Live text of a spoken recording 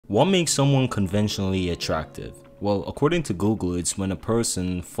What makes someone conventionally attractive? Well, according to Google, it's when a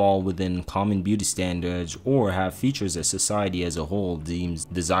person fall within common beauty standards or have features that society as a whole deems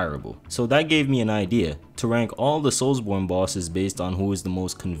desirable. So that gave me an idea to rank all the Soulsborne bosses based on who is the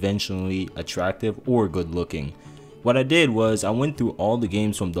most conventionally attractive or good looking. What I did was I went through all the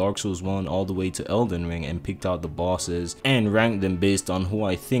games from Dark Souls 1 all the way to Elden Ring and picked out the bosses and ranked them based on who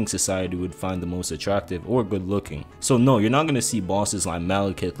I think society would find the most attractive or good looking. So no, you're not going to see bosses like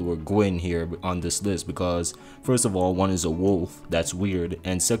Malekith or Gwyn here on this list because first of all, one is a wolf, that's weird,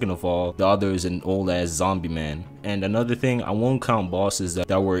 and second of all, the other is an old ass zombie man. And another thing, I won't count bosses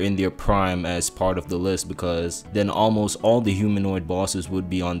that were in their prime as part of the list because then almost all the humanoid bosses would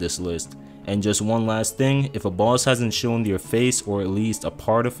be on this list. And just one last thing, if a boss hasn't shown their face or at least a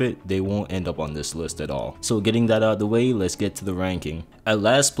part of it, they won't end up on this list at all. So getting that out of the way, let's get to the ranking. At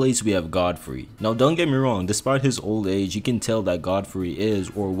last place we have Godfrey. Now don't get me wrong, despite his old age, you can tell that Godfrey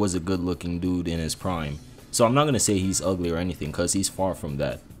is or was a good looking dude in his prime. So I'm not gonna say he's ugly or anything cause he's far from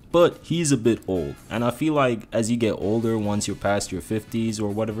that. But he's a bit old, and I feel like as you get older, once you're past your 50s or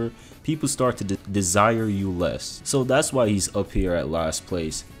whatever, people start to desire you less. So that's why he's up here at last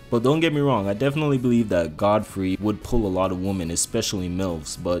place. But don't get me wrong, I definitely believe that Godfrey would pull a lot of women, especially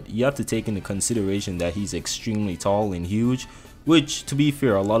MILFs, but you have to take into consideration that he's extremely tall and huge, which to be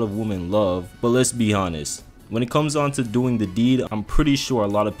fair a lot of women love, but let's be honest. When it comes on to doing the deed, I'm pretty sure a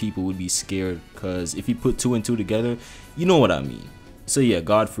lot of people would be scared because if you put 2 and 2 together, you know what I mean. So yeah,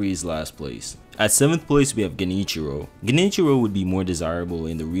 Godfrey is last place. At 7th place we have Genichiro. Genichiro would be more desirable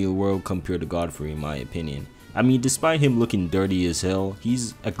in the real world compared to Godfrey in my opinion. I mean, despite him looking dirty as hell,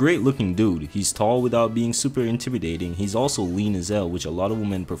 he's a great looking dude. He's tall without being super intimidating. He's also lean as hell, which a lot of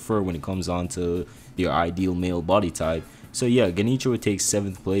women prefer when it comes on to their ideal male body type. So yeah, Genichiro takes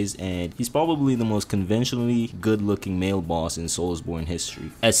 7th place and he's probably the most conventionally good looking male boss in Soulsborne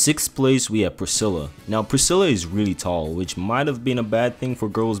history. At 6th place we have Priscilla. Now Priscilla is really tall, which might have been a bad thing for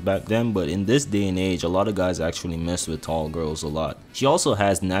girls back then, but in this day and age a lot of guys actually mess with tall girls a lot. She also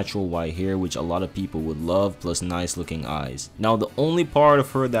has natural white hair, which a lot of people would love, plus nice looking eyes. Now the only part of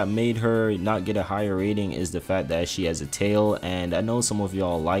her that made her not get a higher rating is the fact that she has a tail, and I know some of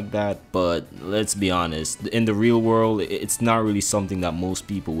y'all like that, but let's be honest, in the real world it's not really something that most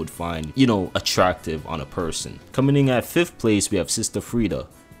people would find, you know, attractive on a person. Coming in at 5th place we have Sister Frieda.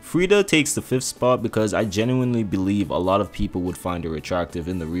 Frieda takes the 5th spot because I genuinely believe a lot of people would find her attractive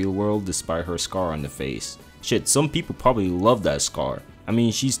in the real world despite her scar on the face. Shit, some people probably love that scar. I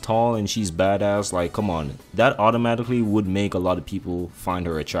mean, she's tall and she's badass, like come on, that automatically would make a lot of people find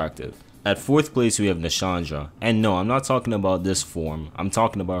her attractive. At 4th place we have Nashandra, and no, I'm not talking about this form, I'm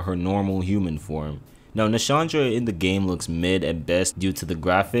talking about her normal human form. Now Nashandra in the game looks mid at best due to the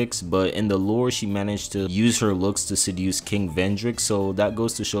graphics, but in the lore she managed to use her looks to seduce King Vendrick, so that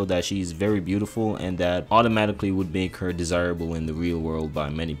goes to show that she's very beautiful and that automatically would make her desirable in the real world by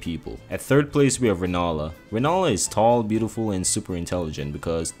many people. At 3rd place we have Renala. Renala is tall, beautiful, and super intelligent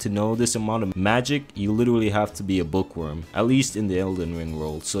because to know this amount of magic you literally have to be a bookworm, at least in the Elden Ring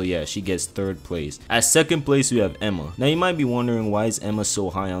world, so yeah, she gets 3rd place. At 2nd place we have Emma. Now you might be wondering why is Emma so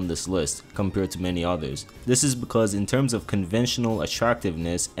high on this list compared to many others. This is because in terms of conventional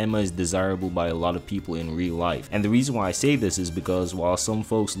attractiveness, Emma is desirable by a lot of people in real life. And the reason why I say this is because while some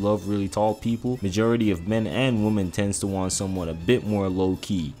folks love really tall people, majority of men and women tends to want someone a bit more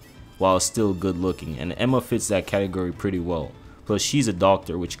low-key while still good looking, and Emma fits that category pretty well. Plus she's a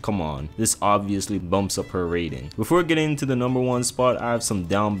doctor, which come on, this obviously bumps up her rating. Before getting into the number 1 spot, I have some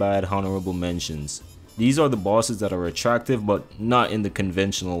down bad honorable mentions. These are the bosses that are attractive but not in the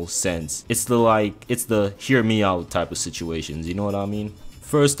conventional sense. It's the hear me out type of situations, you know what I mean?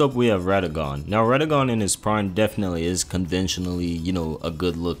 First up we have Radagon. Now Radagon in his prime definitely is conventionally, you know, a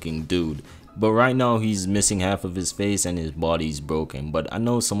good looking dude. But right now he's missing half of his face and his body's broken. But I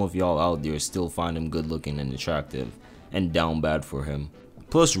know some of y'all out there still find him good looking and attractive. And down bad for him.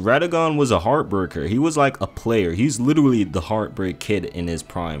 Plus Radagon was a heartbreaker. He was like a player. He's literally the heartbreak kid in his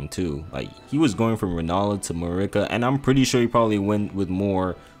prime too. Like he was going from Renala to Marika, and I'm pretty sure he probably went with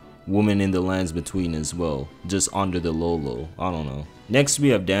more women in the lands between as well, just under the low. I don't know. Next we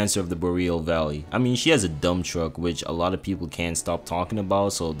have Dancer of the Boreal Valley. I mean, she has a dump truck which a lot of people can't stop talking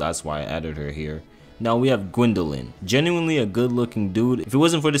about, so that's why I added her here. Now we have Gwendolyn. Genuinely a good looking dude. If it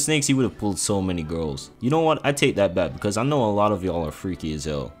wasn't for the snakes, he would have pulled so many girls. You know what? I take that back because I know a lot of y'all are freaky as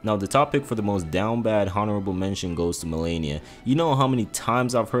hell. Now the top pick for the most down bad honorable mention goes to Malenia. You know how many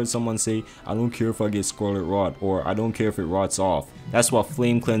times I've heard someone say, I don't care if I get scarlet rot, or I don't care if it rots off. That's what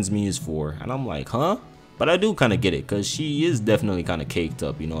flame cleanse me is for. And I'm like, huh? But I do kind of get it because she is definitely kind of caked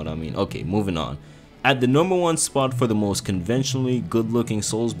up, you know what I mean? Okay, moving on. At the number 1 spot for the most conventionally good-looking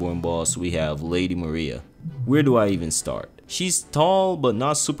Soulsborne boss, we have Lady Maria. Where do I even start? She's tall, but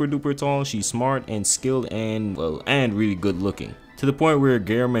not super duper tall. She's smart and skilled and, well, and really good looking, to the point where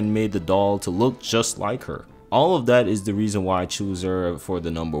Gehrman made the doll to look just like her. All of that is the reason why I choose her for the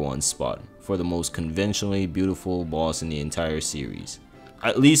number 1 spot, for the most conventionally beautiful boss in the entire series.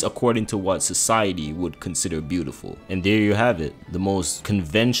 At least according to what society would consider beautiful. And there you have it, the most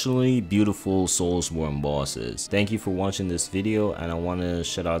conventionally beautiful Soulsborne bosses. Thank you for watching this video, and I want to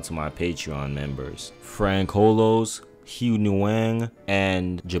shout out to my Patreon members, Frank Holos, Hugh Nguyen,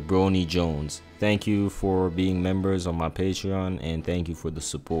 and Jabroni Jones. Thank you for being members on my Patreon, and thank you for the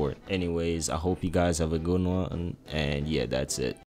support. Anyways, I hope you guys have a good one, and yeah, that's it.